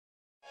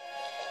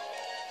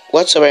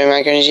What's up,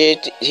 everyone?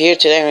 Here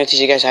today. I'm going to teach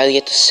you guys how to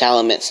get the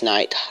salamence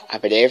night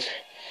operative.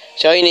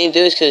 So all you need to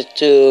do is go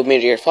to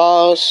Meteor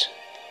Falls.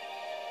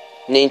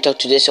 And then you talk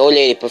to this old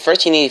lady. But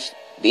first you need to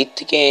beat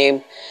the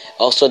game.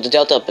 Also the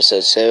Delta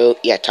episode. So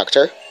yeah, talk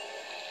to her.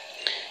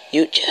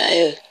 You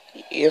child,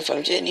 you're from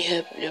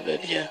Virginia. Blah, blah,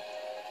 blah.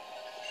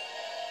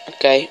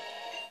 Okay.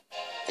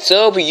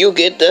 So you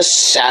get the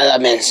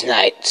salamence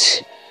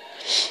night.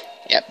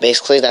 Yeah,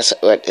 basically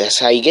that's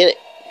how you get it.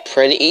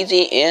 Pretty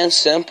easy and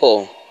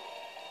simple.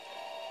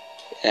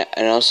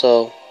 And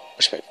also,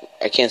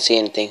 I can't see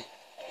anything.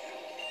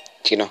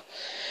 You know.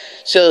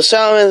 So the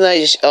salamence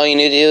night, all you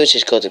need to do is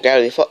just go to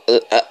Gravity Falls.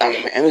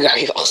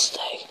 Gravity Falls.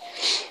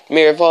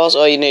 Mirror Falls.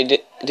 All you need to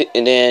do,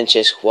 and then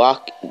just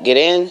get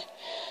in,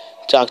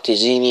 talk to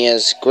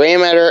Xenia's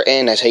grandmother,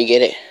 and that's how you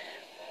get it.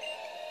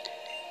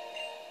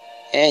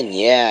 And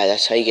yeah,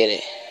 that's how you get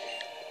it.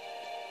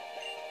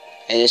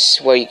 And this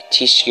is where you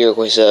teach your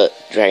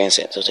dragon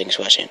set. So thanks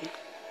for watching.